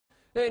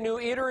A new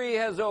eatery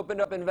has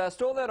opened up in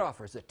Vestal that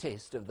offers a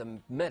taste of the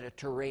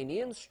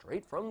Mediterranean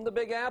straight from the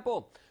Big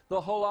Apple.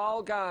 The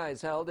Halal Guys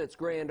held its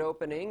grand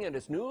opening at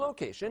its new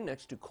location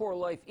next to Core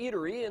Life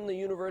Eatery in the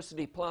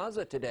University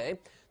Plaza today.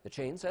 The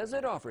chain says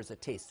it offers a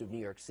taste of New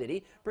York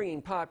City,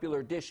 bringing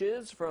popular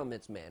dishes from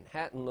its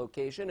Manhattan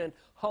location and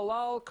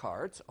halal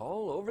carts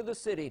all over the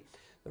city.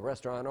 The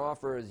restaurant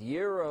offers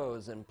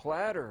gyros and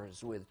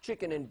platters with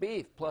chicken and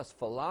beef, plus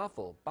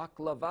falafel,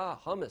 baklava,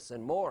 hummus,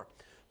 and more.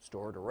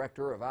 Store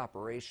Director of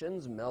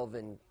Operations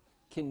Melvin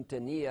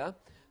Quintanilla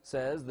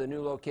says the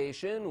new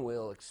location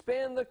will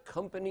expand the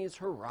company's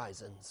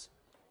horizons.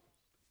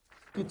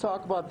 You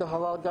talk about the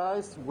Halal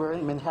Guys, we're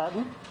in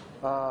Manhattan.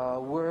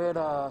 We're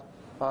at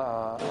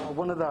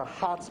one of the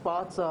hot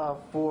spots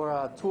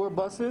for tour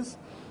buses.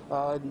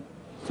 In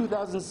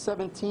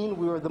 2017,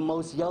 we were the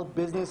most yelled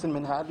business in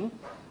Manhattan.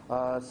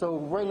 So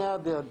right now,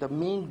 the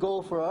main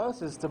goal for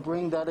us is to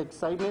bring that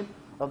excitement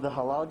of the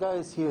Halal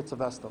Guys here to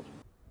Vestal.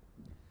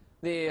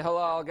 The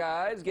Halal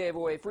Guys gave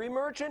away free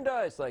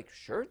merchandise like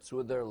shirts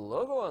with their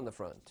logo on the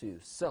front to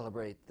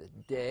celebrate the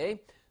day.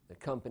 The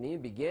company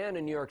began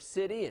in New York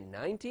City in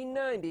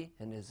 1990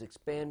 and has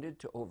expanded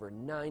to over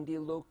 90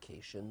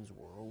 locations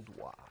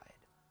worldwide.